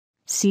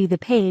See the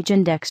page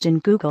indexed in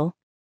Google.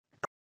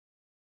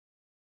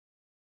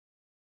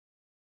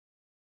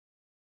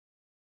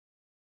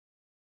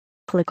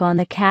 Click on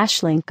the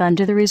cache link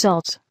under the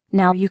results.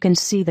 Now you can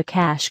see the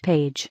cache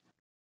page.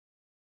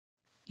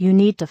 You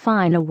need to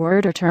find a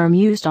word or term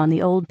used on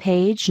the old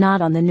page,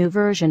 not on the new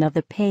version of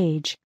the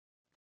page.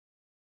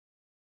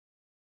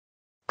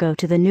 Go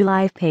to the new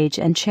live page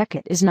and check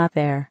it is not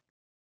there.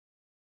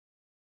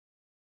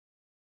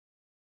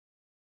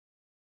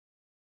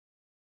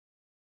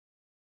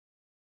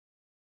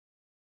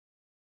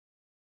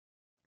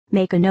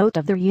 Make a note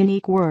of the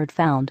unique word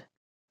found.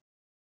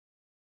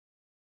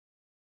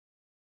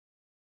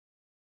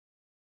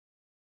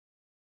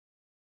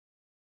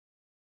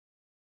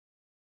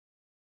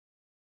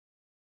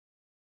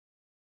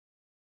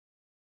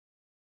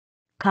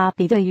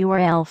 Copy the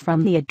URL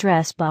from the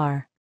address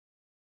bar.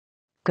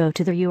 Go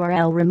to the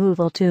URL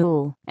removal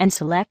tool and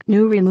select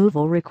New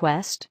Removal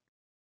Request.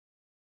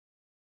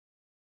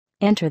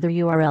 Enter the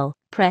URL,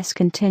 press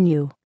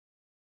Continue.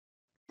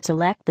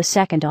 Select the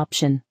second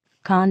option.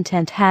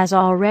 Content has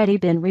already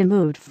been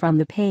removed from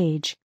the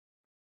page.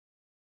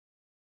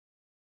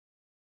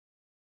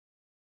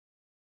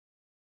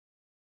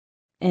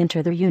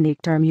 Enter the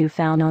unique term you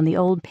found on the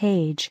old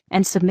page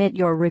and submit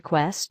your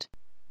request.